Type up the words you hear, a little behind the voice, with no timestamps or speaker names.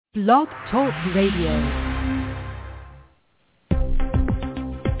Blog Talk Radio.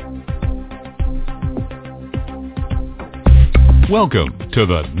 Welcome to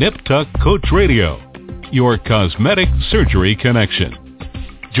the NipTuck Coach Radio, your cosmetic surgery connection.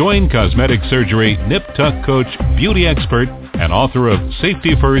 Join cosmetic surgery NipTuck Coach, beauty expert, and author of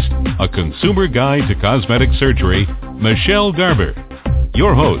Safety First, a consumer guide to cosmetic surgery, Michelle Garber,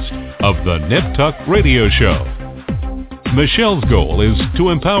 your host of the NipTuck Radio Show. Michelle's goal is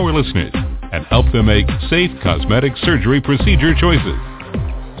to empower listeners and help them make safe cosmetic surgery procedure choices.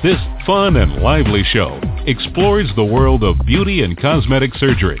 This fun and lively show explores the world of beauty and cosmetic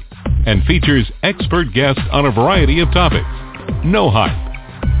surgery and features expert guests on a variety of topics. No hype.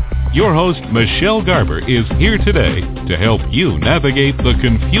 Your host, Michelle Garber, is here today to help you navigate the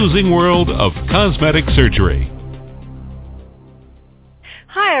confusing world of cosmetic surgery.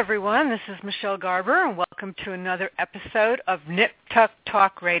 Hi, everyone. This is Michelle Garber, and welcome to another episode of NipTuck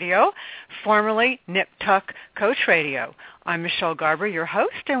Talk Radio, formerly NipTuck Coach Radio. I'm Michelle Garber, your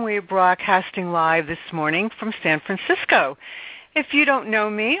host, and we are broadcasting live this morning from San Francisco. If you don't know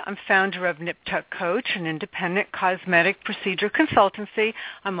me, I'm founder of NipTuck Coach, an independent cosmetic procedure consultancy.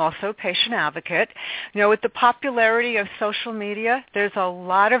 I'm also a patient advocate. You know, with the popularity of social media, there's a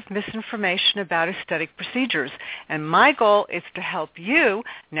lot of misinformation about aesthetic procedures, and my goal is to help you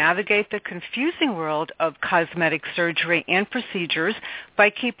navigate the confusing world of cosmetic surgery and procedures by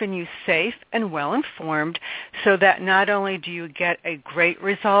keeping you safe and well-informed so that not only do you get a great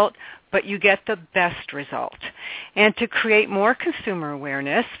result, but you get the best result. And to create more consumer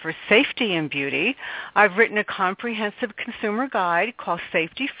awareness for safety and beauty, I've written a comprehensive consumer guide called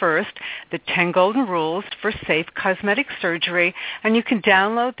Safety First, the 10 Golden Rules for Safe Cosmetic Surgery, and you can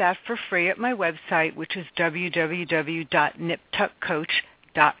download that for free at my website, which is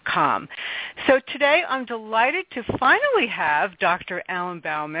www.niptuckcoach.com. So today I'm delighted to finally have Dr. Alan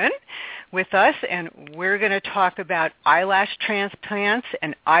Bauman with us, and we're going to talk about eyelash transplants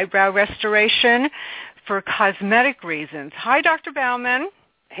and eyebrow restoration for cosmetic reasons. Hi, Dr. Bauman.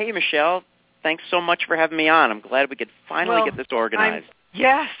 Hey, Michelle. Thanks so much for having me on. I'm glad we could finally get this organized.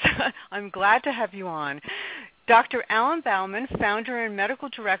 Yes, I'm glad to have you on. Dr. Alan Bauman, founder and medical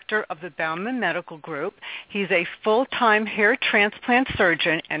director of the Bauman Medical Group. He's a full-time hair transplant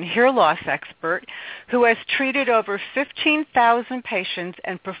surgeon and hair loss expert who has treated over 15,000 patients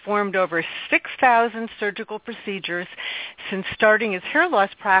and performed over 6,000 surgical procedures since starting his hair loss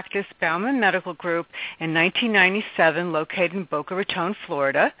practice, Bauman Medical Group, in 1997, located in Boca Raton,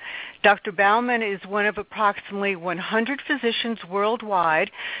 Florida. Dr. Bauman is one of approximately 100 physicians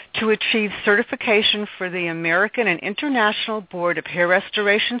worldwide to achieve certification for the American and International Board of Hair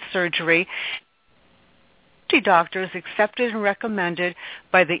Restoration Surgery, doctors accepted and recommended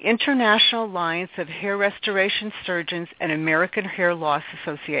by the International Alliance of Hair Restoration Surgeons and American Hair Loss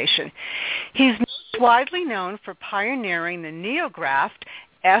Association. He's most widely known for pioneering the NeoGraft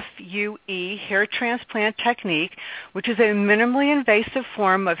FUE hair transplant technique, which is a minimally invasive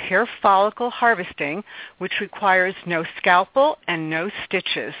form of hair follicle harvesting, which requires no scalpel and no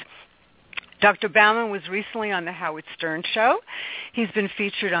stitches. Dr. Bauman was recently on the Howard Stern Show. He's been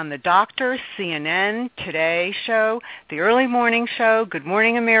featured on The Doctor, CNN, Today Show, The Early Morning Show, Good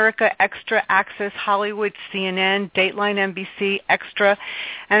Morning America, Extra, Access, Hollywood, CNN, Dateline, NBC, Extra,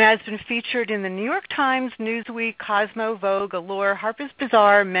 and has been featured in the New York Times, Newsweek, Cosmo, Vogue, Allure, Harper's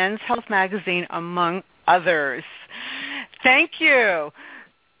Bazaar, Men's Health Magazine, among others. Thank you.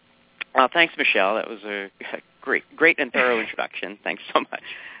 Thanks, Michelle. That was a great and thorough introduction. Thanks so much.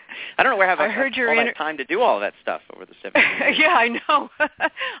 I don't know where I have all that time to do all that stuff over the 7 years. Yeah, I know.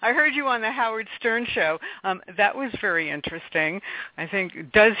 I heard you on the Howard Stern Show. That was very interesting. I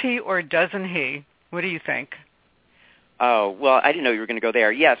think, does he or doesn't he? What do you think? Oh, well, I didn't know you were going to go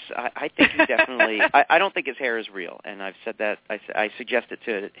there. Yes, I think he definitely, I don't think his hair is real, and I've said that. I suggested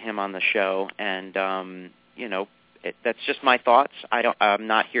to him on the show, and, that's just my thoughts. I'm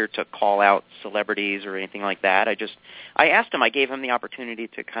not here to call out celebrities or anything like that. I asked him. I gave him the opportunity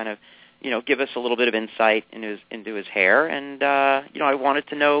to kind of, give us a little bit of insight into his hair, and I wanted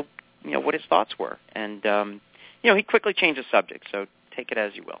to know, what his thoughts were, and he quickly changed the subject. So take it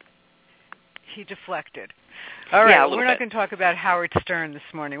as you will. He deflected. All right, yeah, we're not going to talk about Howard Stern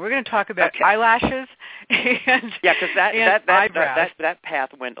this morning. We're going to talk about eyelashes and because eyebrows. That path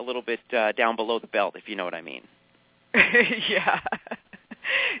went a little bit down below the belt, if you know what I mean. Yeah.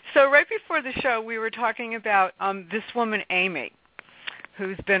 So right before the show, we were talking about this woman, Amy,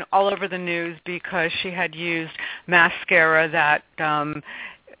 who's been all over the news because she had used mascara that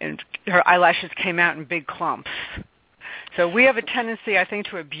and her eyelashes came out in big clumps. So we have a tendency, I think,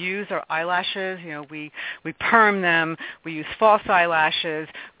 to abuse our eyelashes. We perm them. We use false eyelashes.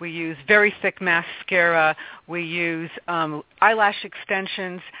 We use very thick mascara. We use eyelash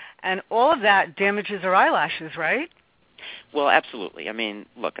extensions, and all of that damages our eyelashes, right? Well, absolutely. I mean,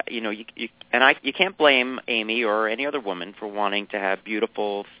 look, you can't blame Amy or any other woman for wanting to have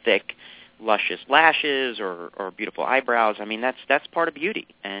beautiful, thick, luscious lashes or beautiful eyebrows. I mean, that's part of beauty,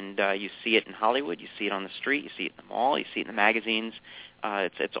 and you see it in Hollywood, you see it on the street, you see it in the mall, you see it in the magazines.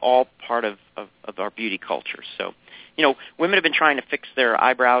 It's all part of our beauty culture. So, women have been trying to fix their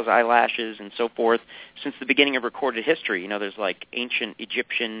eyebrows, eyelashes, and so forth since the beginning of recorded history. There's like ancient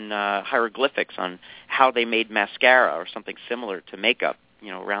Egyptian hieroglyphics on how they made mascara or something similar to makeup,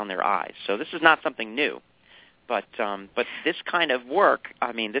 around their eyes. So this is not something new. But this kind of work,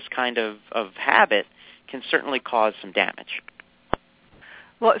 this kind of habit can certainly cause some damage.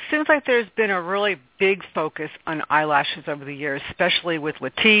 Well, it seems like there's been a really big focus on eyelashes over the years, especially with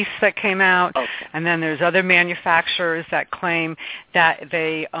Latisse that came out, okay. And then there's other manufacturers that claim that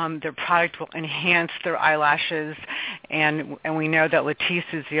their product will enhance their eyelashes, and we know that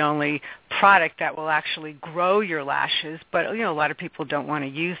Latisse is the only product that will actually grow your lashes, but a lot of people don't want to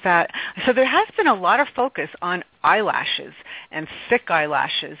use that. So there has been a lot of focus on eyelashes and thick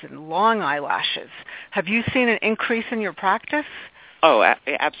eyelashes and long eyelashes. Have you seen an increase in your practice? Oh,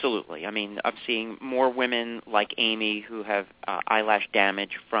 absolutely. I'm seeing more women like Amy who have eyelash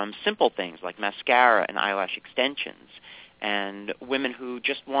damage from simple things like mascara and eyelash extensions, and women who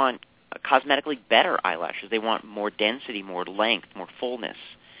just want cosmetically better eyelashes. They want more density, more length, more fullness.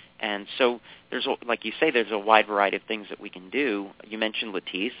 And so like you say, there's a wide variety of things that we can do. You mentioned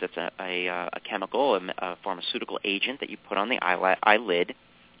Latisse. That's a chemical, a pharmaceutical agent that you put on the eyelid,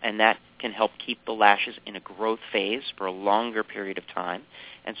 and that can help keep the lashes in a growth phase for a longer period of time.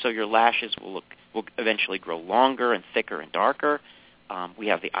 And so your lashes will eventually grow longer and thicker and darker. We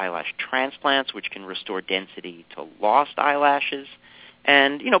have the eyelash transplants, which can restore density to lost eyelashes.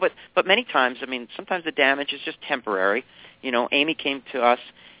 And, but many times, sometimes the damage is just temporary. Amy came to us,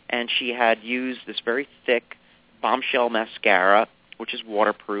 and she had used this very thick Bombshell mascara, which is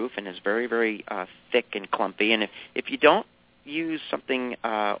waterproof and is very, very thick and clumpy. And if you don't use something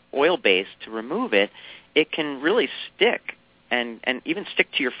oil-based to remove it, it can really stick and even stick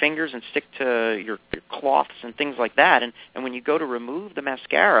to your fingers and stick to your cloths and things like that. And when you go to remove the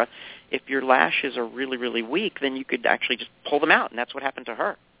mascara, if your lashes are really, really weak, then you could actually just pull them out, and that's what happened to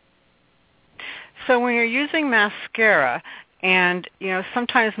her. So when you're using mascara, and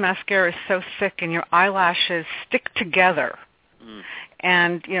sometimes mascara is so thick and your eyelashes stick together,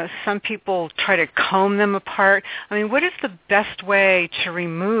 and some people try to comb them apart. What is the best way to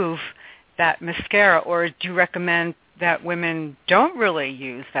remove that mascara, or do you recommend that women don't really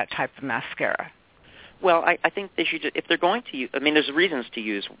use that type of mascara? Well, I think they should, if they're going to use, there's reasons to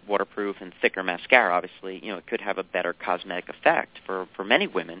use waterproof and thicker mascara. Obviously, it could have a better cosmetic effect for many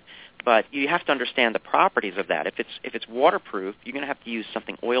women, but you have to understand the properties of that. If it's waterproof, you're going to have to use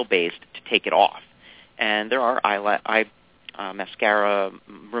something oil-based to take it off. And there are mascara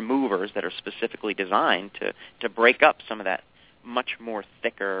removers that are specifically designed to break up some of that much more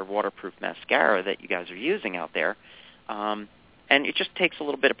thicker waterproof mascara that you guys are using out there. And it just takes a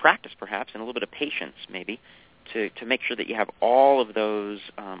little bit of practice, perhaps, and a little bit of patience, maybe, to make sure that you have all of those,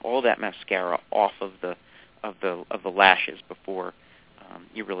 all of that mascara off of the lashes before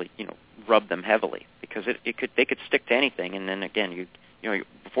you really, rub them heavily, because they could stick to anything, and then again,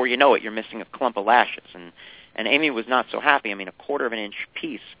 before you know it, you're missing a clump of lashes. And Amy was not so happy. A quarter of an inch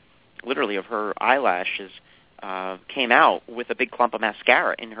piece, literally, of her eyelashes came out with a big clump of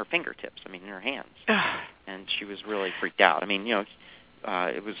mascara in her fingertips. In her hands. And she was really freaked out.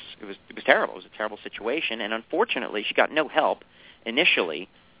 It was terrible. It was a terrible situation, and unfortunately, she got no help initially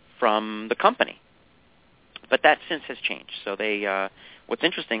from the company. But that since has changed. So they. What's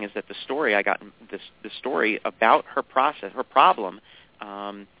interesting is that the story I got, the story about her process, her problem,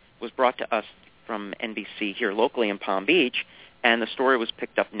 was brought to us from NBC here locally in Palm Beach, and the story was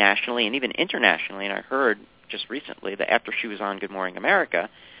picked up nationally and even internationally. And I heard just recently that after she was on Good Morning America,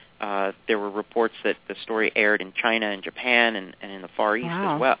 there were reports that the story aired in China and Japan and in the Far East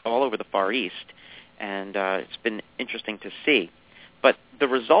as well, all over the Far East. And it's been interesting to see. But the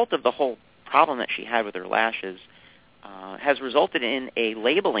result of the whole problem that she had with her lashes has resulted in a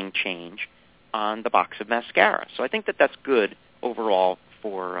labeling change on the box of mascara. So I think that that's good overall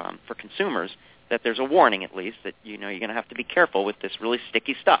for consumers, that there's a warning at least that you're going to have to be careful with this really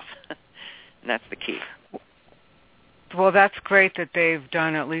sticky stuff. And that's the key. Well, that's great that they've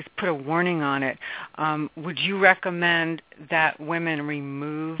done, at least put a warning on it. Would you recommend that women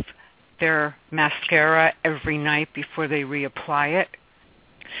remove their mascara every night before they reapply it?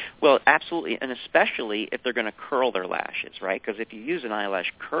 Well, absolutely, and especially if they're going to curl their lashes, right? Because if you use an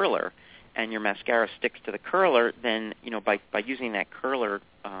eyelash curler and your mascara sticks to the curler, then by using that curler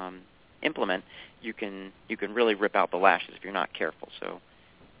implement, you can really rip out the lashes if you're not careful. So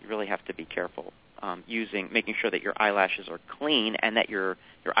you really have to be careful making sure that your eyelashes are clean and that your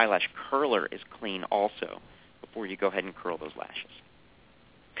eyelash curler is clean also before you go ahead and curl those lashes.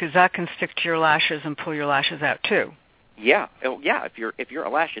 Because that can stick to your lashes and pull your lashes out too. Yeah, if your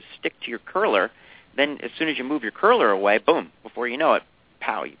lashes stick to your curler, then as soon as you move your curler away, boom, before you know it,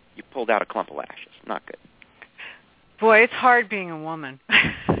 pow, you pulled out a clump of lashes. Not good. Boy, it's hard being a woman.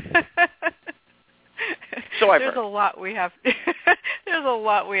 So I've there's heard. a lot we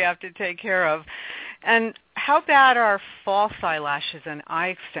have to take care of. And how bad are false eyelashes and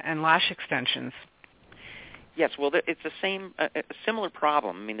lash extensions? Yes, well, it's a similar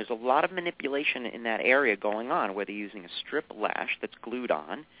problem. I mean, there's a lot of manipulation in that area going on, whether you're using a strip lash that's glued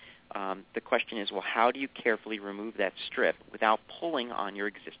on. The question is, well, how do you carefully remove that strip without pulling on your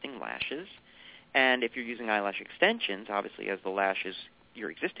existing lashes? And if you're using eyelash extensions, obviously as your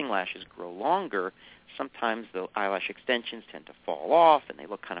existing lashes grow longer, sometimes the eyelash extensions tend to fall off and they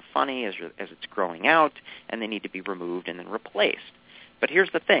look kind of funny as it's growing out, and they need to be removed and then replaced. But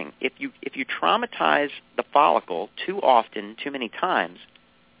here's the thing. If you traumatize the follicle too often, too many times,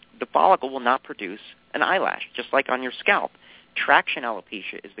 the follicle will not produce an eyelash, just like on your scalp. Traction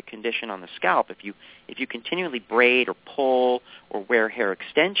alopecia is the condition on the scalp. If you continually braid or pull or wear hair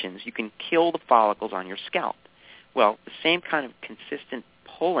extensions, you can kill the follicles on your scalp. Well, the same kind of consistent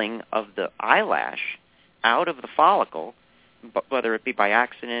pulling of the eyelash out of the follicle, whether it be by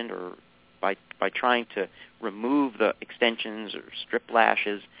accident or by trying to remove the extensions or strip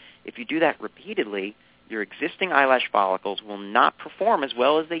lashes, if you do that repeatedly, your existing eyelash follicles will not perform as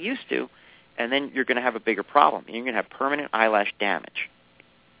well as they used to, and then you're going to have a bigger problem. You're going to have permanent eyelash damage.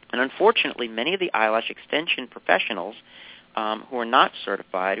 And unfortunately, many of the eyelash extension professionals who are not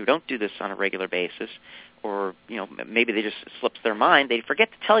certified, who don't do this on a regular basis, or maybe they just slips their mind, they forget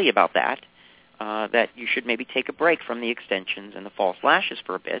to tell you about that you should maybe take a break from the extensions and the false lashes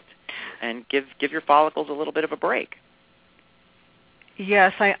for a bit and give your follicles a little bit of a break.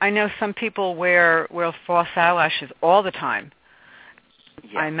 Yes, I know some people wear false eyelashes all the time.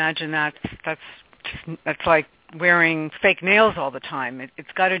 Yeah. I imagine that's like wearing fake nails all the time.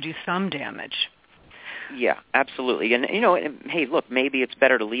 It's got to do some damage. Yeah, absolutely. And hey, look, maybe it's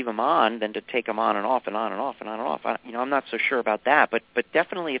better to leave them on than to take them on and off and on and off and on and off. I'm not so sure about that, but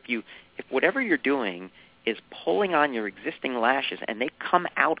definitely if whatever you're doing is pulling on your existing lashes and they come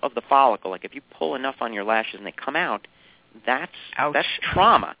out of the follicle, like if you pull enough on your lashes and they come out, that's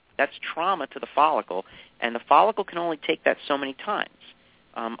trauma. That's trauma to the follicle, and the follicle can only take that so many times.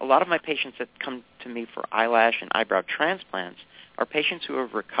 A lot of my patients that come to me for eyelash and eyebrow transplants are patients who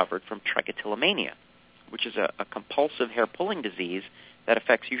have recovered from trichotillomania, which is a compulsive hair pulling disease that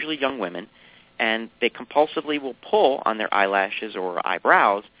affects usually young women, and they compulsively will pull on their eyelashes or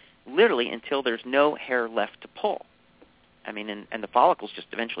eyebrows literally until there's no hair left to pull. I mean, and the follicles just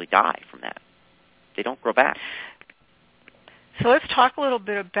eventually die from that. They don't grow back. So let's talk a little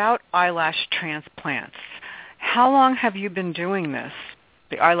bit about eyelash transplants. How long have you been doing this,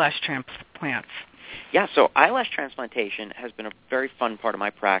 the eyelash transplants? Yeah, so eyelash transplantation has been a very fun part of my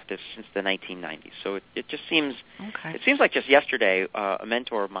practice since the 1990s. So it just seems It seems like just yesterday, a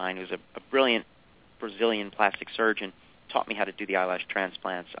mentor of mine who's a brilliant Brazilian plastic surgeon taught me how to do the eyelash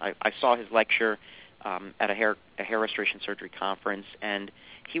transplants. I saw his lecture at a hair restoration surgery conference, and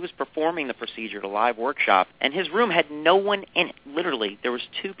he was performing the procedure at a live workshop, and his room had no one in it. Literally, there was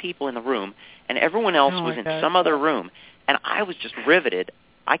 2 people in the room, and everyone else was in some other room. And I was just riveted.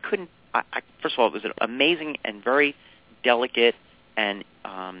 First of all, it was an amazing and very delicate and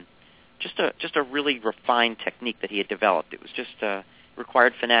just a really refined technique that he had developed. It was just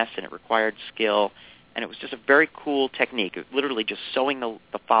required finesse and it required skill, and it was just a very cool technique. It was literally just sewing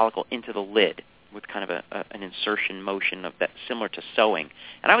the follicle into the lid with kind of an insertion motion of that similar to sewing.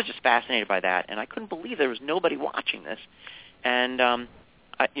 And I was just fascinated by that, and I couldn't believe there was nobody watching this. And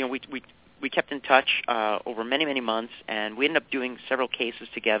we kept in touch over many, many months, and we ended up doing several cases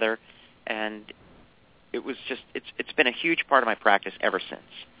together, and it was just it's been a huge part of my practice ever since.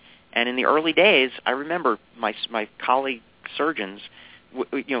 And in the early days, I remember my colleague surgeons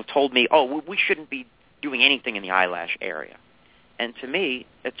told me, oh, we shouldn't be doing anything in the eyelash area. And to me,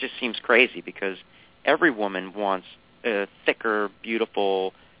 it just seems crazy because every woman wants thicker,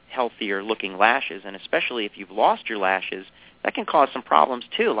 beautiful, healthier-looking lashes, and especially if you've lost your lashes, that can cause some problems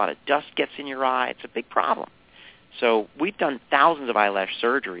too. A lot of dust gets in your eye. It's a big problem. So we've done thousands of eyelash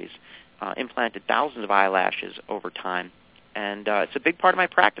surgeries implanted thousands of eyelashes over time. And it's a big part of my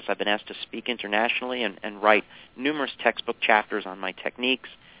practice. I've been asked to speak internationally and write numerous textbook chapters on my techniques,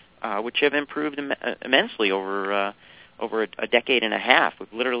 which have improved immensely over a decade and a half.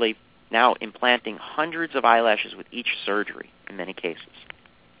 We've literally now implanting hundreds of eyelashes with each surgery in many cases.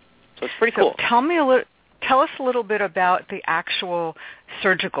 So it's pretty cool. Tell us a little bit about the actual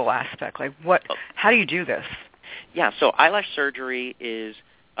surgical aspect. Like, how do you do this? Yeah, so eyelash surgery is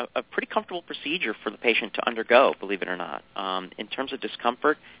a pretty comfortable procedure for the patient to undergo, believe it or not. In terms of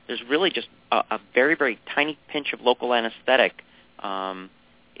discomfort, there's really just a very, very tiny pinch of local anesthetic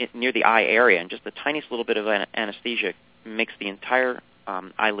near the eye area, and just the tiniest little bit of anesthesia makes the entire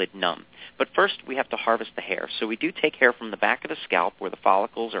eyelid numb. But first, we have to harvest the hair. So we do take hair from the back of the scalp where the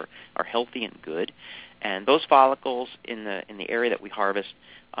follicles are healthy and good, and those follicles in the area that we harvest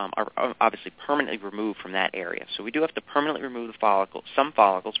are obviously permanently removed from that area. So we do have to permanently remove some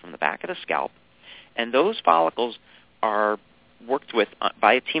follicles from the back of the scalp, and those follicles are worked with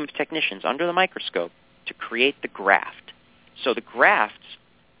by a team of technicians under the microscope to create the graft. So the grafts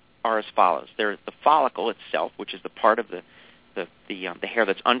are as follows. There's the follicle itself, which is the part of the hair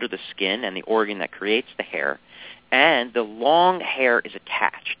that's under the skin and the organ that creates the hair, and the long hair is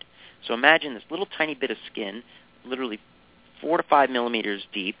attached. So imagine this little tiny bit of skin, literally 4 to 5 millimeters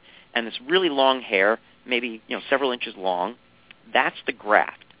deep, and this really long hair, maybe several inches long. That's the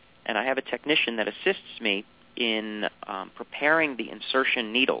graft. And I have a technician that assists me in preparing the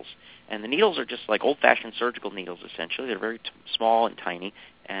insertion needles. And the needles are just like old-fashioned surgical needles, essentially. They're very small and tiny,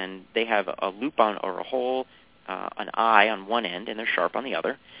 and they have a loop on or a hole, an eye on one end, and they're sharp on the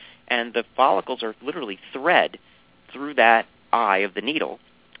other. And the follicles are literally thread through that eye of the needle,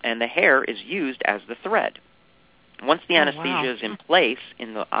 and the hair is used as the thread. Once the anesthesia is in place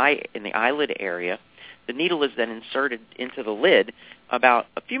in the eyelid area, the needle is then inserted into the lid about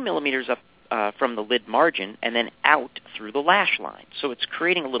a few millimeters up from the lid margin and then out through the lash line. So it's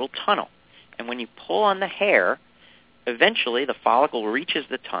creating a little tunnel. And when you pull on the hair, eventually the follicle reaches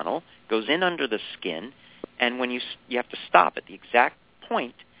the tunnel, goes in under the skin, and when you have to stop at the exact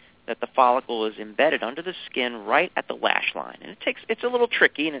point that the follicle is embedded under the skin right at the lash line. And it's a little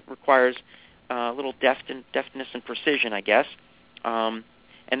tricky, and it requires a little deftness and precision, I guess. And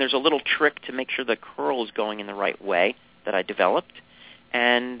there's a little trick to make sure the curl is going in the right way that I developed.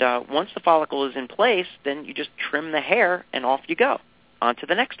 And once the follicle is in place, then you just trim the hair, and off you go. On to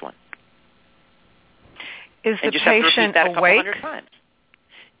the next one. Is and the just have to repeat patient that a couple awake? hundred times.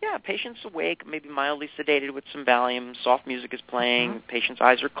 Yeah, patient's awake, maybe mildly sedated with some Valium. Soft music is playing. Patient's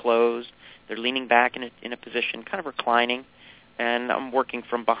eyes are closed. They're leaning back in a position, kind of reclining. And I'm working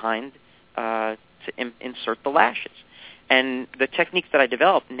from behind to insert the lashes. And the techniques that I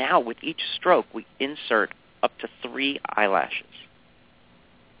developed, now with each stroke, we insert up to 3 eyelashes.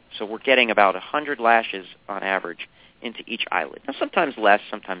 So we're getting about 100 lashes on average into each eyelid. Now, sometimes less,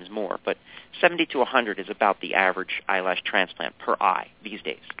 sometimes more, but 70 to 100 is about the average eyelash transplant per eye these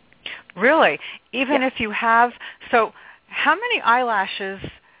days. Really? Even if you have... So how many eyelashes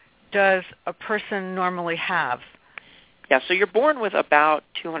does a person normally have? Yeah, so you're born with about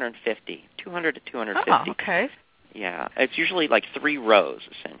 200 to 250. Oh, okay. Yeah, it's usually like 3 rows,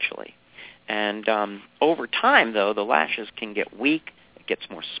 essentially. And over time, though, the lashes can get weak, it gets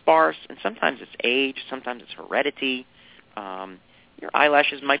more sparse, and sometimes it's age, sometimes it's heredity. Your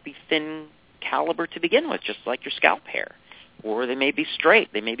eyelashes might be thin caliber to begin with, just like your scalp hair. Or they may be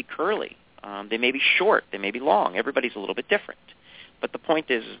straight, they may be curly, they may be short, they may be long. Everybody's a little bit different. But the point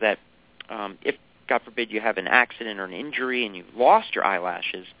is that if, God forbid, you have an accident or an injury and you've lost your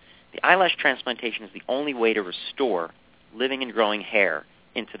eyelashes, the eyelash transplantation is the only way to restore living and growing hair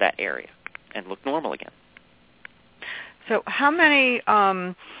into that area and look normal again. So how many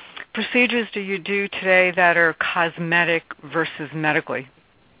procedures do you do today that are cosmetic versus medically?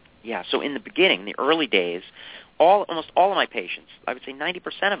 Yeah, so in the beginning, the early days, almost all of my patients, I would say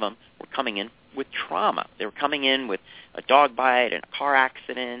 90% of them, were coming in with trauma. They were coming in with a dog bite and a car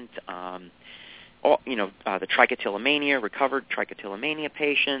accident, the trichotillomania, recovered trichotillomania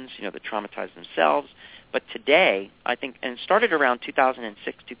patients, that traumatized themselves. But today, I think, and it started around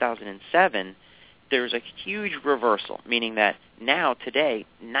 2006, 2007, there's a huge reversal, meaning that now, today,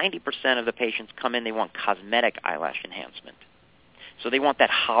 90% of the patients come in, they want cosmetic eyelash enhancement. So they want that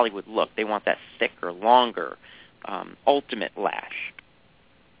Hollywood look. They want that thicker, longer, ultimate lash.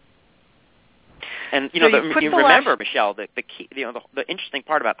 And you remember, Michelle, the key, the interesting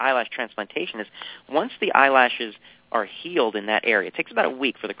part about eyelash transplantation is once the eyelashes are healed in that area, it takes about a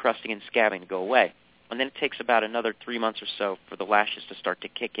week for the crusting and scabbing to go away, and then it takes about another 3 months or so for the lashes to start to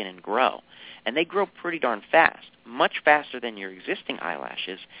kick in and grow. And they grow pretty darn fast. much faster than your existing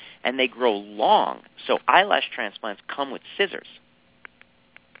eyelashes, and they grow long. So eyelash transplants come with scissors.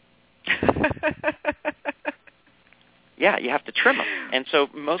 Yeah, you have to trim them. And so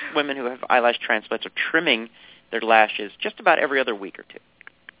most women who have eyelash transplants are trimming their lashes just about every other week or two.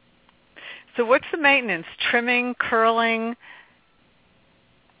 So what's the maintenance? Trimming, curling?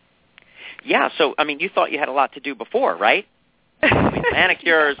 Yeah, so, I mean, you thought you had a lot to do before, right? I mean,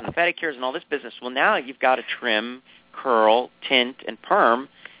 manicures and pedicures and all this business. Well, now you've got to trim, curl, tint, and perm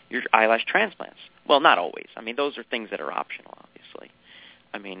your eyelash transplants. Well, not always. I mean, those are things that are optional, obviously.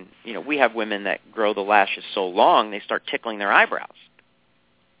 I mean, you know, we have women that grow the lashes so long they start tickling their eyebrows.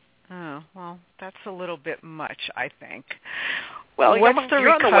 Oh, well, that's a little bit much, I think. Well, you're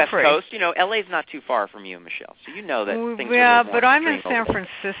on the West Coast. You know, LA's not too far from you, Michelle, so you know that things are a little more but I'm in extreme San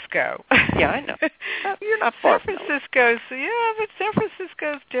Francisco. Yeah, I know. You're not far San Francisco's, but San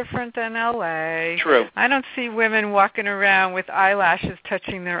Francisco's different than LA. True. I don't see women walking around with eyelashes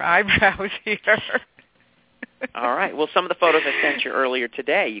touching their eyebrows here. All right. Well, some of the photos I sent you earlier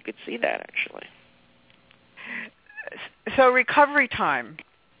today, you could see that, actually. So recovery time.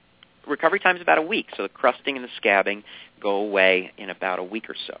 Recovery time is about a week, so the crusting and the scabbing go away in about a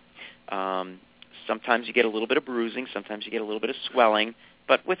week or so. Sometimes you get a little bit of bruising, sometimes you get a little bit of swelling,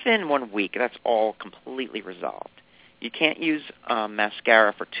 but within 1 week, that's all completely resolved. You can't use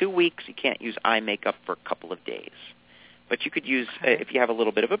mascara for 2 weeks. You can't use eye makeup for a couple of days. But you could use, if you have a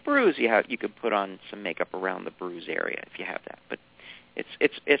little bit of a bruise, you could put on some makeup around the bruise area if you have that. But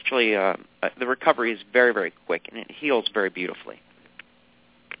it's actually, the recovery is very, very quick, and it heals very beautifully.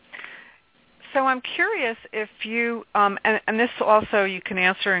 So I'm curious if you, and this also you can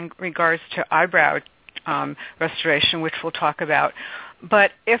answer in regards to eyebrow restoration, which we'll talk about,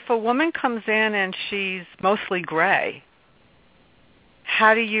 but if a woman comes in and she's mostly gray,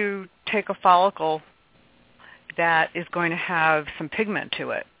 how do you take a follicle that is going to have some pigment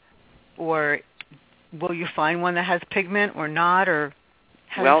to it? Or will you find one that has pigment or not, or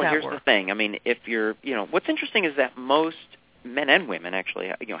how does that here's work? The thing. I mean, if you're, what's interesting is that most men and women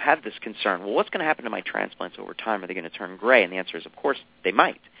actually, have this concern. Well, what's going to happen to my transplants over time? Are they going to turn gray? And the answer is, of course, they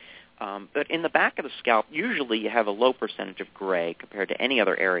might. But in the back of the scalp, usually you have a low percentage of gray compared to any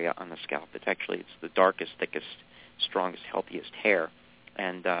other area on the scalp. It's the darkest, thickest, strongest, healthiest hair,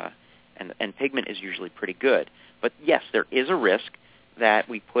 and pigment is usually pretty good. But yes, there is a risk that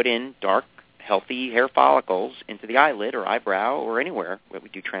we put in dark, healthy hair follicles into the eyelid or eyebrow or anywhere where we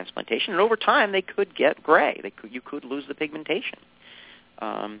do transplantation, and over time they could get gray. You could lose the pigmentation.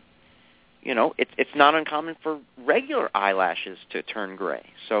 It's not uncommon for regular eyelashes to turn gray,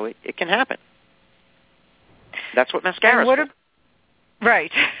 so it can happen. That's what mascara is for.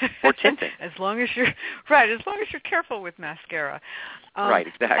 Right. Or tinting. as long as you're careful with mascara. Right,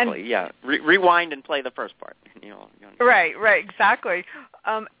 exactly. Yeah. Rewind and play the first part. Right, exactly.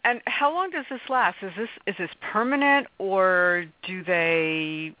 And how long does this last? Is this permanent, or do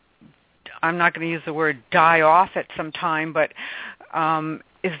they? I'm not going to use the word die off at some time, but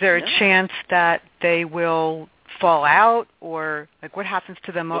is there a chance that they will fall out, or like what happens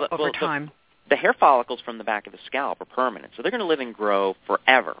to them over time? The hair follicles from the back of the scalp are permanent, so they're going to live and grow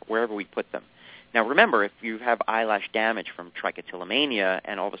forever wherever we put them. Now, remember, if you have eyelash damage from trichotillomania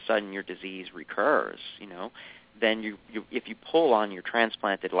and all of a sudden your disease recurs, then if you pull on your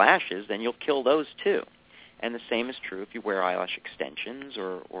transplanted lashes, then you'll kill those too. And the same is true if you wear eyelash extensions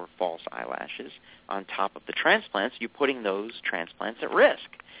or false eyelashes on top of the transplants. You're putting those transplants at risk.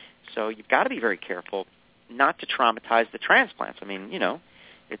 So you've got to be very careful not to traumatize the transplants. I mean,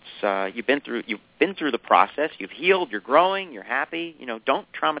 it's you've been through the process. You've healed. You're growing. You're happy. Don't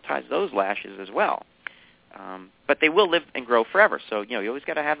traumatize those lashes as well. But they will live and grow forever. So you always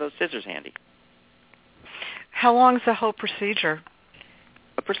got to have those scissors handy. How long is the whole procedure?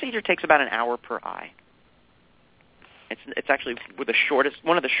 A procedure takes about an hour per eye. It's actually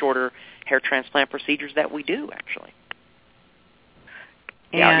one of the shorter hair transplant procedures that we do, actually.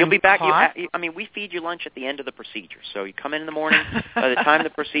 Yeah, you'll be back. We feed you lunch at the end of the procedure. So you come in the morning. By the time the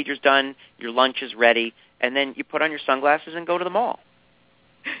procedure's done, your lunch is ready, and then you put on your sunglasses and go to the mall.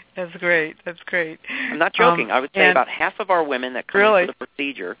 That's great. I'm not joking. I would say about half of our women that come in for the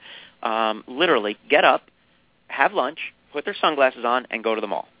procedure literally get up, have lunch, put their sunglasses on, and go to the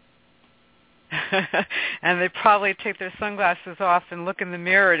mall. And they probably take their sunglasses off and look in the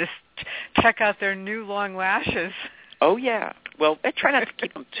mirror to check out their new long lashes. Oh, yeah. Well, I try not to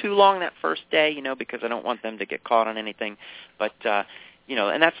keep them too long that first day, because I don't want them to get caught on anything. But,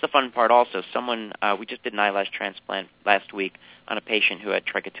 and that's the fun part also. We just did an eyelash transplant last week on a patient who had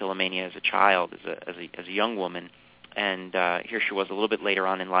trichotillomania as a child, as a young woman. And here she was a little bit later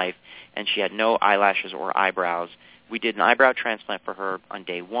on in life, and she had no eyelashes or eyebrows. We did an eyebrow transplant for her on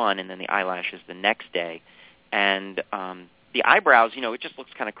day 1, and then the eyelashes the next day. And the eyebrows, it just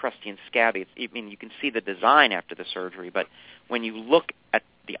looks kind of crusty and scabby. You can see the design after the surgery, but when you look at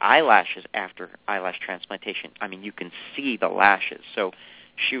the eyelashes after eyelash transplantation, you can see the lashes. So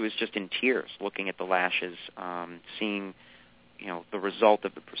she was just in tears looking at the lashes, seeing, the result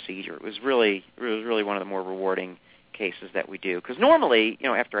of the procedure. It was really one of the more rewarding cases that we do. Because normally,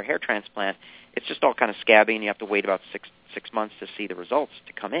 after a hair transplant, it's just all kind of scabby, and you have to wait about six months to see the results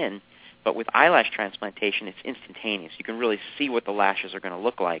to come in. But with eyelash transplantation, it's instantaneous. You can really see what the lashes are going to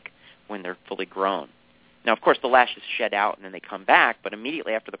look like when they're fully grown. Now, of course, the lashes shed out and then they come back, but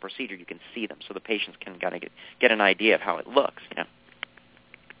immediately after the procedure, you can see them, so the patients can kind of get an idea of how it looks.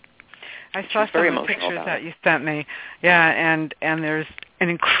 I saw some of the pictures that you sent me. Yeah, and there's an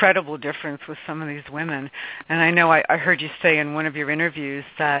incredible difference with some of these women. And I know I heard you say in one of your interviews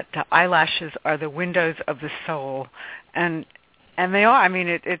that the eyelashes are the windows of the soul, and they are.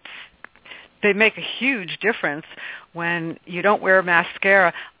 They make a huge difference when you don't wear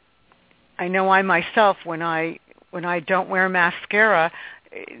mascara. I know I myself, when I don't wear mascara,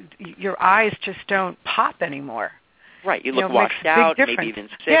 your eyes just don't pop anymore. Right, you look washed out, maybe even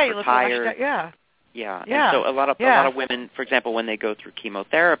sick or tired. Yeah. And so a lot of women, for example, when they go through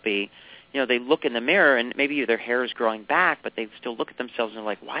chemotherapy, they look in the mirror and maybe their hair is growing back, but they still look at themselves and they're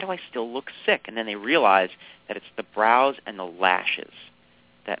like, why do I still look sick? And then they realize that it's the brows and the lashes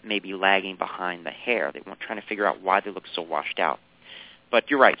that may be lagging behind the hair. They weren't trying to figure out why they look so washed out. But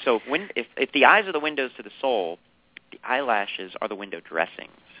you're right. So if the eyes are the windows to the soul, the eyelashes are the window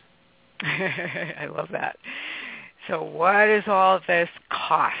dressings. I love that. So what does all of this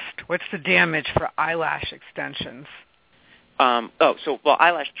cost? What's the damage for eyelash extensions?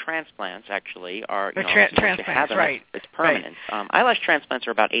 Eyelash transplants actually are transplants, right? It's permanent. Right. Eyelash transplants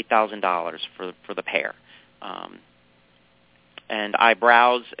are about $8,000 for the pair. And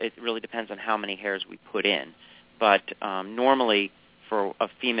eyebrows, it really depends on how many hairs we put in. But normally for a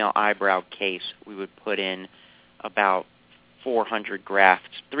female eyebrow case, we would put in about 400 grafts,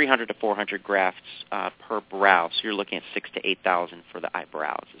 300 to 400 grafts per brow. So you're looking at $6,000 to $8,000 for the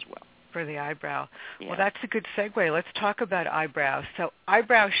eyebrows as well. For the eyebrow. Yeah. Well, that's a good segue. Let's talk about eyebrows. So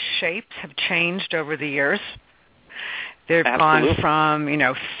eyebrow shapes have changed over the years. They've Absolutely. gone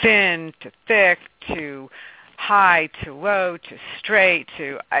from, thin to thick to high to low to straight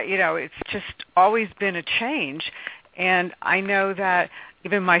to, it's just always been a change. And I know that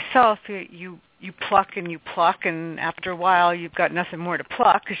even myself, you pluck and you pluck, and after a while you've got nothing more to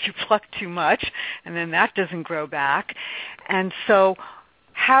pluck because you pluck too much, and then that doesn't grow back. And so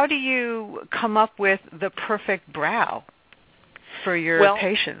how do you come up with the perfect brow for your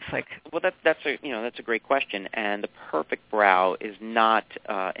patients? That's a great question, and the perfect brow is not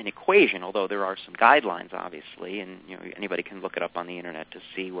an equation, although there are some guidelines, obviously, and anybody can look it up on the internet to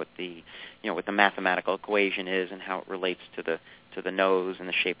see what the mathematical equation is and how it relates to the nose and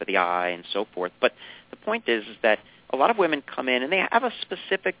the shape of the eye and so forth. But the point is that a lot of women come in and they have a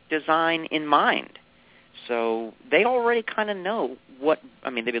specific design in mind. So they already kind of know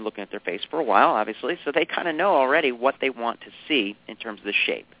they've been looking at their face for a while, obviously, so they kind of know already what they want to see in terms of the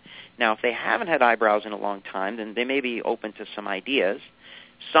shape. Now, if they haven't had eyebrows in a long time, then they may be open to some ideas.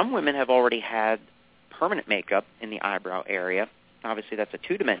 Some women have already had permanent makeup in the eyebrow area. Obviously, that's a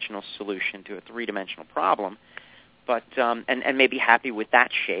two-dimensional solution to a three-dimensional problem, but and may be happy with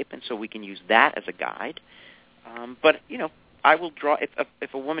that shape, and so we can use that as a guide. I will draw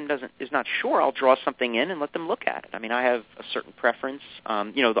if a woman is not sure. I'll draw something in and let them look at it. I have a certain preference.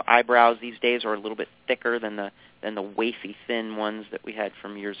 The eyebrows these days are a little bit thicker than the wafy thin ones that we had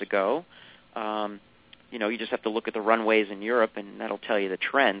from years ago. You just have to look at the runways in Europe, and that'll tell you the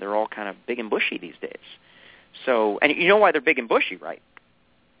trend. They're all kind of big and bushy these days. So, and you know why they're big and bushy, right?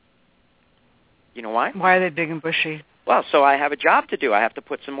 You know why? Why are they big and bushy? Well, so I have a job to do. I have to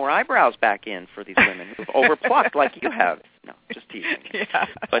put some more eyebrows back in for these women who've overplucked like you have. No, just teasing. Yeah.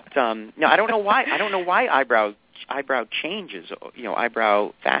 But no, I don't know why. I don't know why eyebrow changes.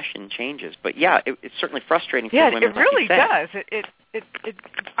 Eyebrow fashion changes. But yeah, it's certainly frustrating for women. Yeah, it really does. It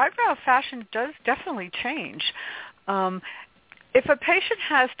eyebrow fashion does definitely change. If a patient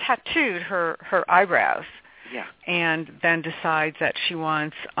has tattooed her eyebrows, yeah, and then decides that she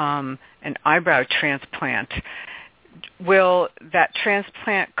wants an eyebrow transplant, will that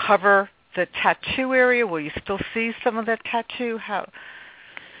transplant cover the tattoo area? Will you still see some of that tattoo?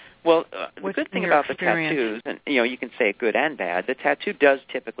 Well, the good thing about the tattoos, and you can say it good and bad, the tattoo does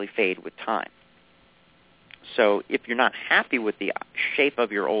typically fade with time. So if you're not happy with the shape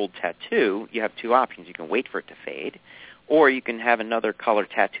of your old tattoo, you have two options. You can wait for it to fade, or you can have another color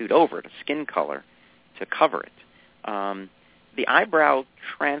tattooed over it, a skin color, to cover it. The eyebrow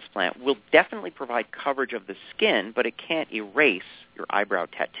transplant will definitely provide coverage of the skin, but it can't erase your eyebrow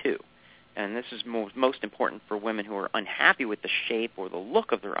tattoo. And this is most important for women who are unhappy with the shape or the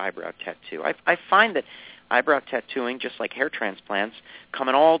look of their eyebrow tattoo. I find that eyebrow tattooing, just like hair transplants, come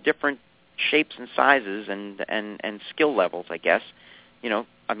in all different shapes and sizes and skill levels, I guess.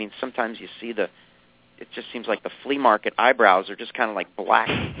 I mean, sometimes you see it just seems like the flea market eyebrows are just kind of like black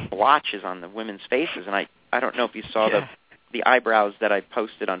blotches on the women's faces. And I don't know if you saw the eyebrows that I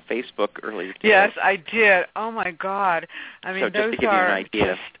posted on Facebook earlier today. Yes, I did. Oh, my God. I mean, so just those to give you an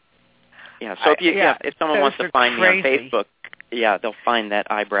idea. So if someone wants to find me on Facebook, they'll find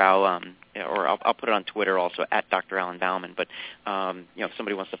that eyebrow, or I'll put it on Twitter also, at Dr. Alan Bauman. But, if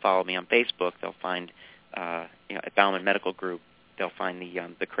somebody wants to follow me on Facebook, they'll find, at Bauman Medical Group, they'll find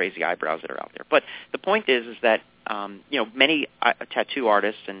the crazy eyebrows that are out there. But the point is that, many tattoo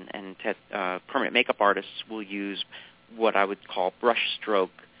artists and permanent makeup artists will use what I would call brushstroke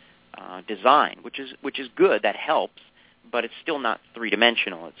design, which is good. That helps, but it's still not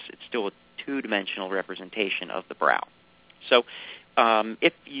three-dimensional. It's still a two-dimensional representation of the brow. So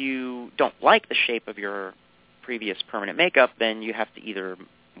if you don't like the shape of your previous permanent makeup, then you have to either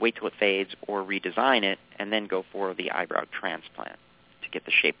wait till it fades or redesign it and then go for the eyebrow transplant to get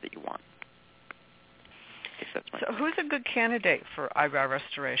the shape that you want. So who's a good candidate for eyebrow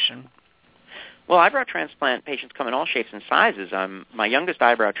restoration? Well, eyebrow transplant patients come in all shapes and sizes. My youngest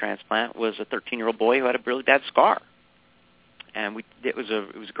eyebrow transplant was a 13-year-old boy who had a really bad scar. And it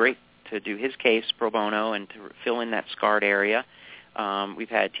was great to do his case pro bono and to fill in that scarred area. We've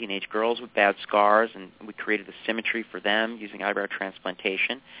had teenage girls with bad scars, and we created the symmetry for them using eyebrow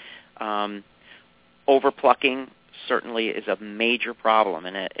transplantation. Overplucking certainly is a major problem,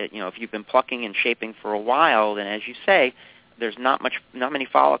 and if you've been plucking and shaping for a while, then as you say, there's not many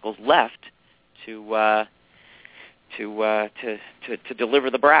follicles left to deliver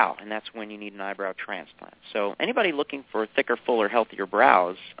the brow, and that's when you need an eyebrow transplant. So anybody looking for thicker, fuller, healthier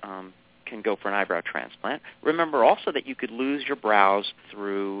brows can go for an eyebrow transplant. Remember also that you could lose your brows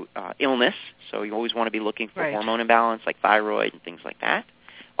through illness, so you always want to be looking for hormone imbalance like thyroid and things like that,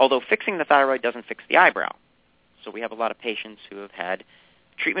 although fixing the thyroid doesn't fix the eyebrow. So we have a lot of patients who have had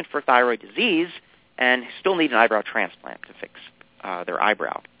treatment for thyroid disease and still need an eyebrow transplant to fix their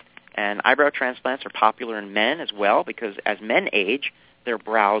eyebrow. And eyebrow transplants are popular in men as well because as men age, their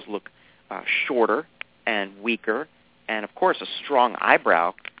brows look shorter and weaker. And, of course, a strong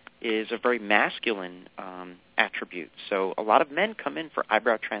eyebrow is a very masculine attribute. So a lot of men come in for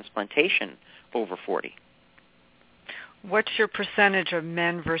eyebrow transplantation over 40. What's your percentage of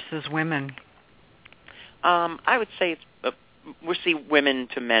men versus women? I would say we see women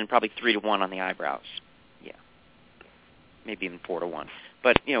to men probably 3-to-1 on the eyebrows. Yeah, maybe even 4-to-1.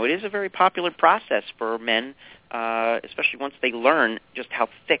 But, it is a very popular process for men, especially once they learn just how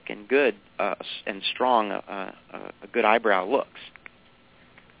thick and good and strong a good eyebrow looks.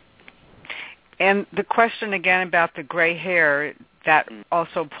 And the question again about the gray hair, that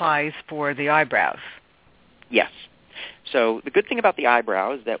also applies for the eyebrows. Yes. So the good thing about the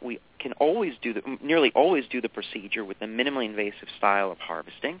eyebrow is that we can nearly always do the procedure with a minimally invasive style of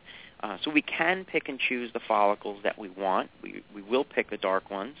harvesting. So we can pick and choose the follicles that we want. We will pick the dark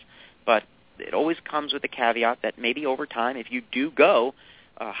ones, but it always comes with a caveat that maybe over time, if you do go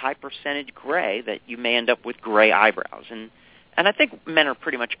a high percentage gray, that you may end up with gray eyebrows. And I think men are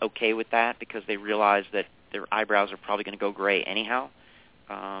pretty much okay with that because they realize that their eyebrows are probably going to go gray anyhow.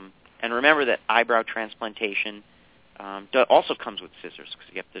 And remember that eyebrow transplantation also comes with scissors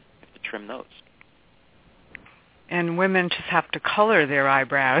because you have to trim those. And women just have to color their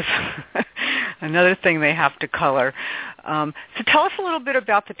eyebrows. Another thing they have to color. So tell us a little bit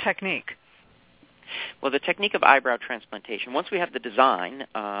about the technique. Well, the technique of eyebrow transplantation, once we have the design,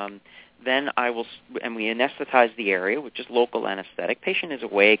 then we anesthetize the area with just local anesthetic. Patient is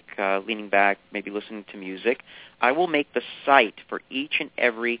awake, leaning back, maybe listening to music. I will make the site for each and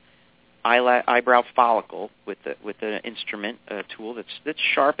every eyebrow follicle with the instrument tool that's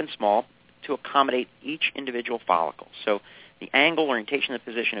sharp and small to accommodate each individual follicle. So the angle, orientation, and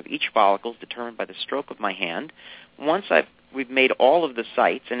position of each follicle is determined by the stroke of my hand. Once we've made all of the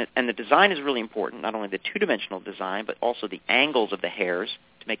sites, and the design is really important, not only the two-dimensional design, but also the angles of the hairs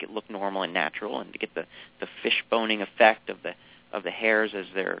to make it look normal and natural, and to get the fish-boning effect of the hairs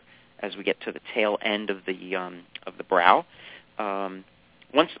as we get to the tail end of the brow.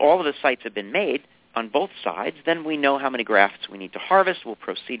 Once all of the sites have been made on both sides, then we know how many grafts we need to harvest. We'll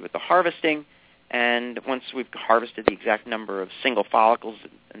proceed with the harvesting, And once we've harvested the exact number of single follicles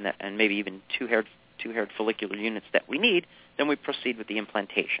and maybe even two-haired follicular units that we need, then we proceed with the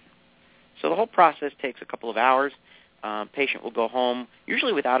implantation. So the whole process takes a couple of hours. Patient will go home,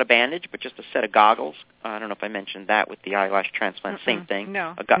 usually without a bandage, but just a set of goggles. I don't know if I mentioned that with the eyelash transplant. Same thing.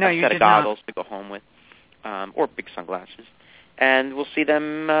 No, a set of goggles to go home with, or big sunglasses. And we'll see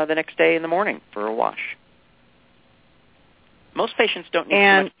them the next day in the morning for a wash. Most patients don't need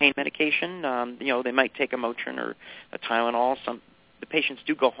too much pain medication. They might take a Motrin or a Tylenol. The patients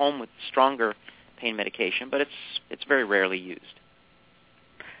do go home with stronger pain medication, but it's very rarely used.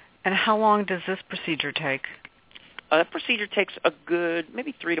 And how long does this procedure take? The procedure takes a good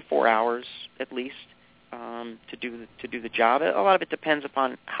maybe 3 to 4 hours at least to do the job. A lot of it depends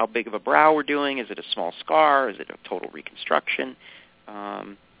upon how big of a brow we're doing. Is it a small scar? Is it a total reconstruction?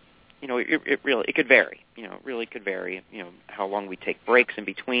 It could vary. It really could vary. How long we take breaks in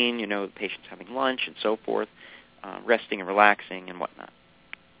between. The patient's having lunch and so forth, resting and relaxing and whatnot.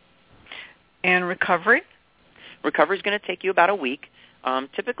 And recovery? Recovery is going to take you about a week.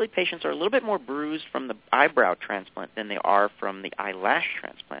 Typically, patients are a little bit more bruised from the eyebrow transplant than they are from the eyelash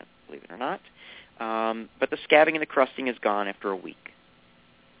transplant, believe it or not. But the scabbing and the crusting is gone after a week.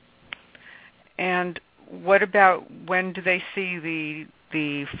 And what about when do they see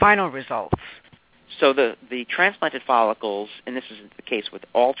the final results? So the transplanted follicles, and this is the case with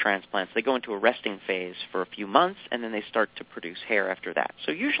all transplants, they go into a resting phase for a few months, and then they start to produce hair after that.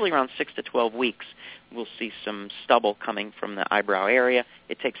 So usually around 6 to 12 weeks, we'll see some stubble coming from the eyebrow area.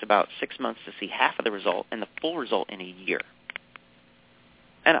 It takes about 6 months to see half of the result, and the full result in a year.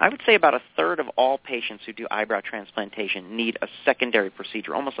 And I would say about a third of all patients who do eyebrow transplantation need a secondary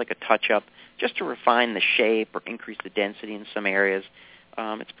procedure, almost like a touch-up, just to refine the shape or increase the density in some areas.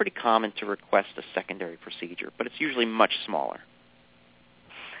 It's pretty common to request a secondary procedure, but it's usually much smaller.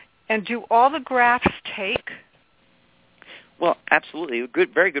 And do all the grafts take? Well, absolutely.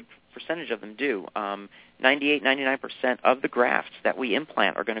 Very good percentage of them do. 98, 99% of the grafts that we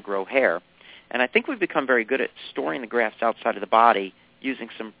implant are going to grow hair. And I think we've become very good at storing the grafts outside of the body using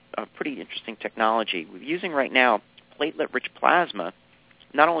some pretty interesting technology. We're using right now platelet-rich plasma,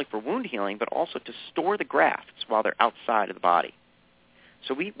 not only for wound healing, but also to store the grafts while they're outside of the body.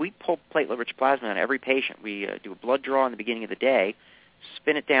 So we pull platelet-rich plasma on every patient. We do a blood draw in the beginning of the day,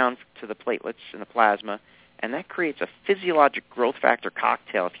 spin it down to the platelets in the plasma, and that creates a physiologic growth factor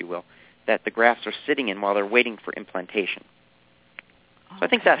cocktail, if you will, that the grafts are sitting in while they're waiting for implantation. So I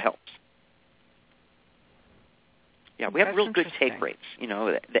think that helps. Yeah, we have real good take rates.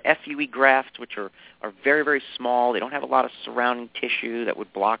 The FUE grafts, which are very, very small. They don't have a lot of surrounding tissue that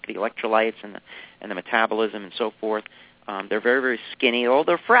would block the electrolytes and the metabolism and so forth. They're very, very skinny.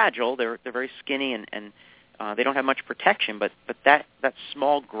 Although they're fragile, they're very skinny and they don't have much protection. But that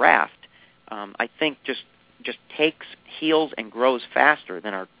small graft, I think, just heals and grows faster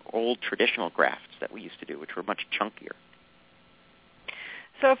than our old traditional grafts that we used to do, which were much chunkier.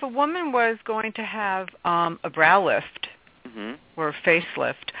 So if a woman was going to have a brow lift or a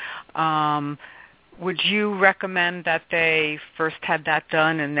facelift, would you recommend that they first had that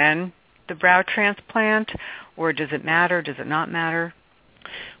done and then the brow transplant, or does it matter? Does it not matter?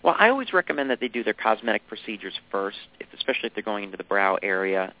 Well, I always recommend that they do their cosmetic procedures first, especially if they're going into the brow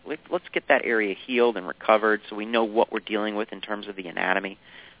area. Let's get that area healed and recovered so we know what we're dealing with in terms of the anatomy.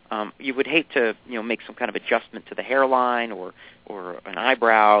 You would hate to make some kind of adjustment to the hairline or an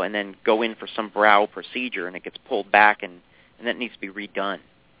eyebrow and then go in for some brow procedure and it gets pulled back and that needs to be redone.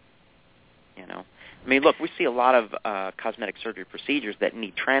 I mean, look, we see a lot of cosmetic surgery procedures that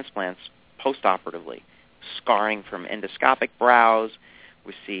need transplants post-operatively, scarring from endoscopic brows.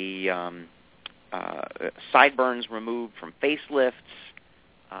 We see sideburns removed from facelifts.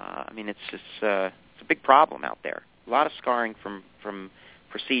 I mean, it's a big problem out there. A lot of scarring from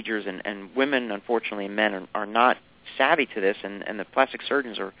procedures, and women, unfortunately, and men are not savvy to this, and the plastic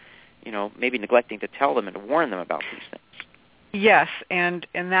surgeons are, maybe neglecting to tell them and to warn them about these things. Yes, and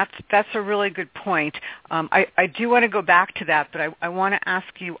that's a really good point. I do want to go back to that, but I want to ask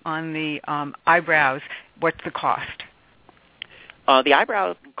you on the eyebrows, what's the cost?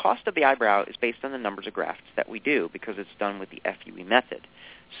 The cost of the eyebrow is based on the numbers of grafts that we do because it's done with the FUE method.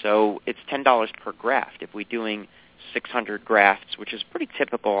 So it's $10 per graft. If we're doing 600 grafts, which is pretty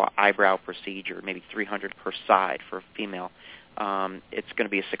typical eyebrow procedure, maybe 300 per side for a female, it's going to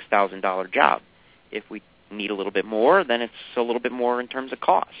be a $6,000 job. If we need a little bit more, then it's a little bit more in terms of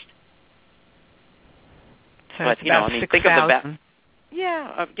cost. So but it's about think of the $6,000.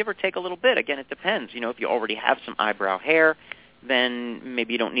 Yeah, give or take a little bit. Again, it depends. If you already have some eyebrow hair, then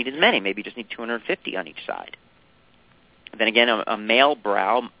maybe you don't need as many. Maybe you just need 250 on each side. Then again, a male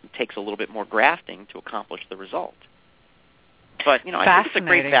brow takes a little bit more grafting to accomplish the result. But, I think it's a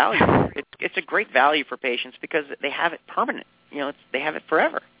great value. It's a great value for patients because they have it permanent. They have it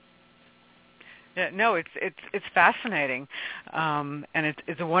forever. Yeah, no, it's fascinating, and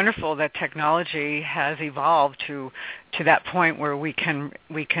it's wonderful that technology has evolved to that point where we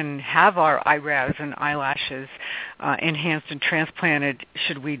can have our eyebrows and eyelashes enhanced and transplanted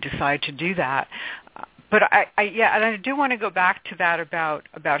should we decide to do that. But I do want to go back to that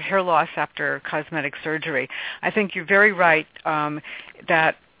about hair loss after cosmetic surgery. I think you're very right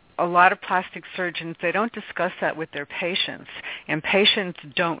that a lot of plastic surgeons, they don't discuss that with their patients, and patients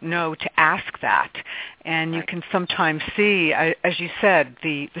don't know to ask that. And you can sometimes see, as you said,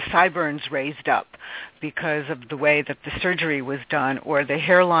 the sideburns raised up because of the way that the surgery was done, or the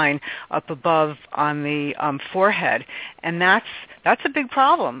hairline up above on the forehead, and that's a big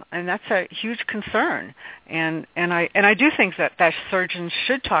problem, and that's a huge concern. And I do think that surgeons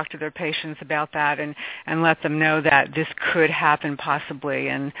should talk to their patients about that and let them know that this could happen possibly,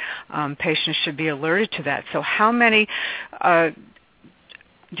 and patients should be alerted to that. So how many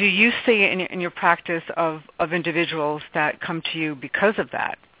do you see in your practice of individuals that come to you because of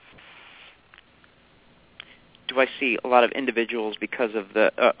that? Do I see a lot of individuals because of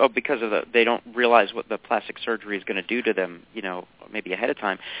they don't realize what the plastic surgery is going to do to them, maybe ahead of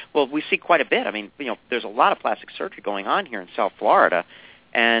time? Well, we see quite a bit. I mean, there's a lot of plastic surgery going on here in South Florida,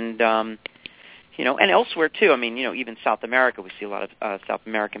 and and elsewhere too. I mean, even South America, we see a lot of South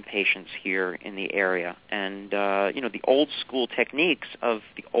American patients here in the area, and the old school techniques of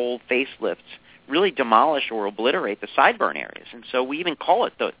the old facelifts really demolish or obliterate the sideburn areas, and so we even call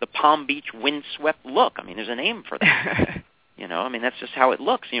it the Palm Beach windswept look. I mean, there's a name for that. I mean, that's just how it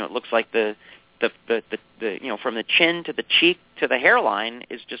looks. It looks like the from the chin to the cheek to the hairline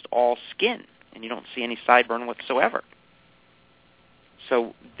is just all skin, and you don't see any sideburn whatsoever.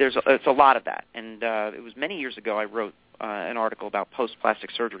 So it's a lot of that, and it was many years ago I wrote an article about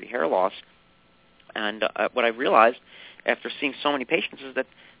post-plastic surgery hair loss, and what I realized after seeing so many patients is that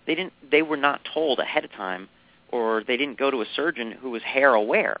they were not told ahead of time, or they didn't go to a surgeon who was hair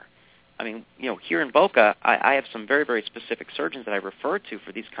aware. I mean, here in Boca, I have some very, very specific surgeons that I refer to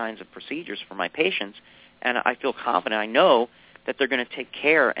for these kinds of procedures for my patients, and I feel confident. I know that they're going to take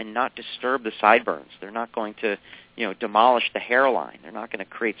care and not disturb the sideburns. They're not going to, demolish the hairline. They're not going to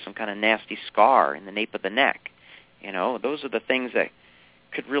create some kind of nasty scar in the nape of the neck. Those are the things that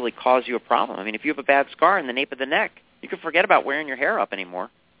could really cause you a problem. I mean, if you have a bad scar in the nape of the neck, you can forget about wearing your hair up anymore.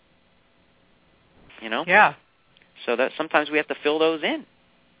 Yeah. So that sometimes we have to fill those in.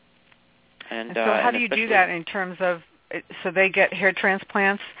 And so how do you do that in terms of, so they get hair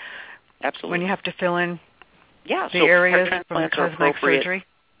transplants? Absolutely. When you have to fill in the areas from the cosmetic surgery?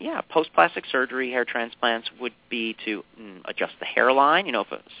 Yeah, post-plastic surgery hair transplants would be to adjust the hairline.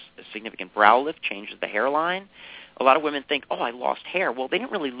 If a significant brow lift changes the hairline. A lot of women think, I lost hair. Well, they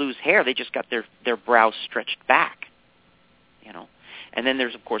didn't really lose hair. They just got their brows stretched back, And then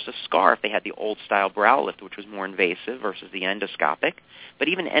there's, of course, a scar if they had the old-style brow lift, which was more invasive versus the endoscopic. But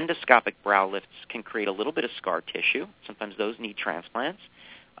even endoscopic brow lifts can create a little bit of scar tissue. Sometimes those need transplants.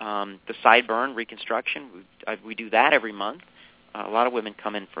 The sideburn reconstruction, we do that every month. A lot of women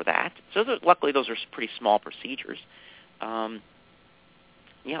come in for that. So luckily those are pretty small procedures. And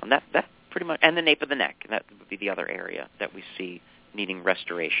that pretty much, and the nape of the neck, that would be the other area that we see needing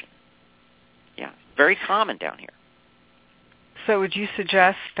restoration. Yeah, very common down here. So would you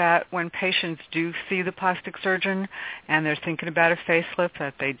suggest that when patients do see the plastic surgeon and they're thinking about a facelift,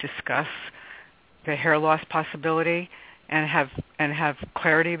 that they discuss the hair loss possibility and have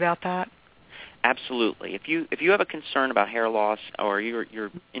clarity about that? Absolutely. If you have a concern about hair loss, or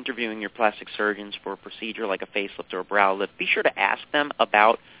you're interviewing your plastic surgeons for a procedure like a facelift or a brow lift, be sure to ask them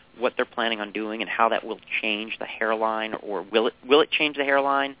about what they're planning on doing and how that will change the hairline, or will it change the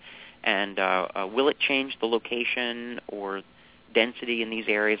hairline, and will it change the location or density in these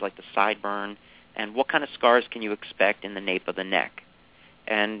areas like the sideburn, and what kind of scars can you expect in the nape of the neck.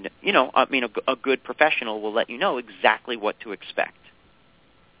 And, a good professional will let you know exactly what to expect.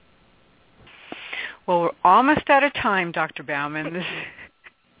 Well, we're almost out of time, Dr. Bauman.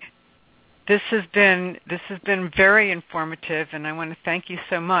 This has been very informative, and I want to thank you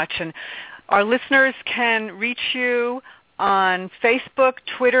so much. And our listeners can reach you on Facebook,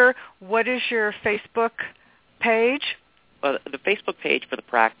 Twitter. What is your Facebook page? Well, the Facebook page for the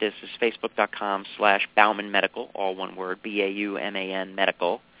practice is facebook.com/Bauman Medical, all one word, Bauman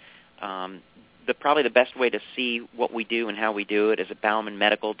Medical. Probably the best way to see what we do and how we do it is at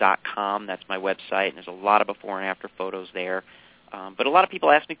BaumanMedical.com. That's my website, and there's a lot of before and after photos there. But a lot of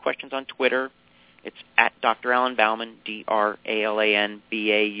people ask me questions on Twitter, It's at Dr. Alan Bauman, DrAlanBauman.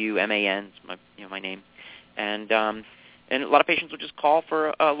 It's my name. And a lot of patients will just call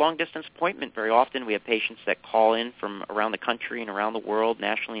for a long-distance appointment. Very often we have patients that call in from around the country and around the world,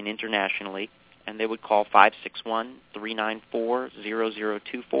 nationally and internationally, and they would call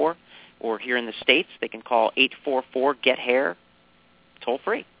 561-394-0024. Or here in the States, they can call 844-GET-HAIR,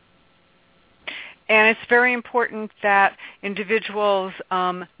 toll-free. And it's very important that individuals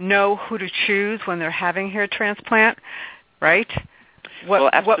know who to choose when they're having hair transplant, right?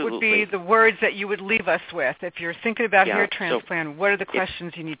 What would be the words that you would leave us with if you're thinking about hair transplant? What are the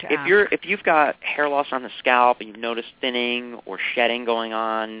questions you need to ask? If you've got hair loss on the scalp and you've noticed thinning or shedding going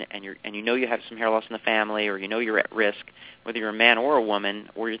on, and you know you have some hair loss in the family, or you know you're at risk, whether you're a man or a woman,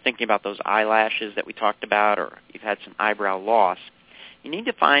 or you're thinking about those eyelashes that we talked about, or you've had some eyebrow loss, you need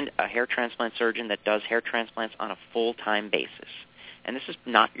to find a hair transplant surgeon that does hair transplants on a full-time basis. And this is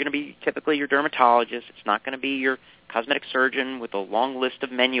not going to be typically your dermatologist. It's not going to be your cosmetic surgeon with a long list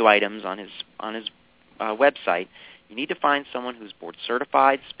of menu items on his website. You need to find someone who's board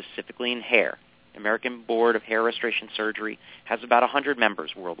certified specifically in hair. The American Board of Hair Restoration Surgery has about 100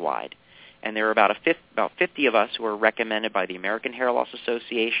 members worldwide, and there are about 50 of us who are recommended by the American Hair Loss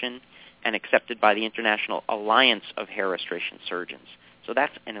Association and accepted by the International Alliance of Hair Restoration Surgeons. So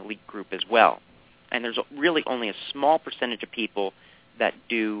that's an elite group as well. And there's really only a small percentage of people that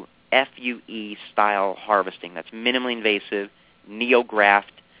do FUE-style harvesting. That's minimally invasive,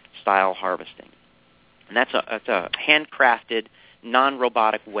 neograft style harvesting. And that's a handcrafted,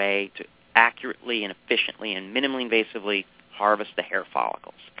 non-robotic way to accurately and efficiently and minimally invasively harvest the hair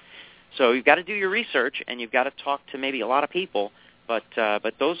follicles. So you've got to do your research, and you've got to talk to maybe a lot of people, but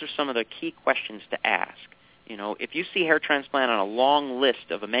those are some of the key questions to ask. You know, if you see hair transplant on a long list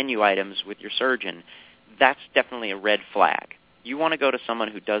of menu items with your surgeon, that's definitely a red flag. You want to go to someone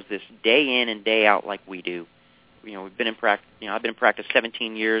who does this day in and day out like we do. You know, I've been in practice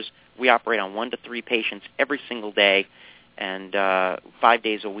 17 years. We operate on 1 to 3 patients every single day, and 5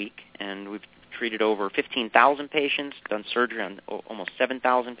 days a week. And we've treated over 15,000 patients, done surgery on almost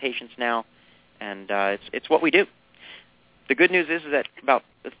 7,000 patients now, and it's what we do. The good news is that about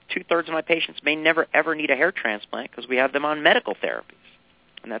 2/3 of my patients may never ever need a hair transplant because we have them on medical therapies,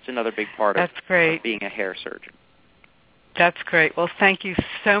 and that's another big part of being a hair surgeon. That's great. Well, thank you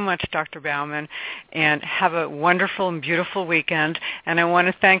so much, Dr. Bauman, and have a wonderful and beautiful weekend. And I want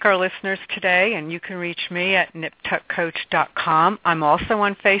to thank our listeners today, and you can reach me at NipTuckCoach.com. I'm also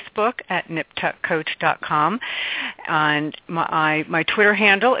on Facebook at NipTuckCoach.com, and my Twitter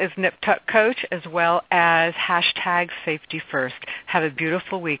handle is NipTuckCoach, as well as #SafetyFirst. Have a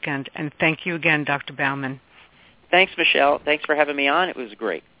beautiful weekend, and thank you again, Dr. Bauman. Thanks, Michelle. Thanks for having me on. It was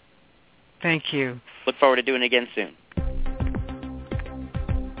great. Thank you. Look forward to doing it again soon.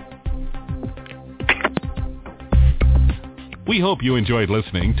 We hope you enjoyed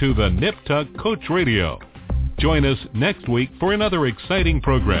listening to the NipTuck Coach Radio. Join us next week for another exciting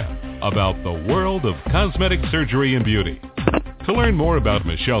program about the world of cosmetic surgery and beauty. To learn more about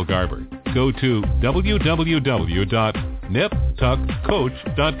Michelle Garber, go to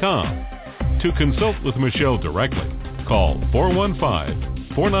www.niptuckcoach.com. To consult with Michelle directly, call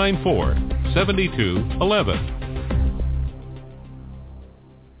 415-494-7211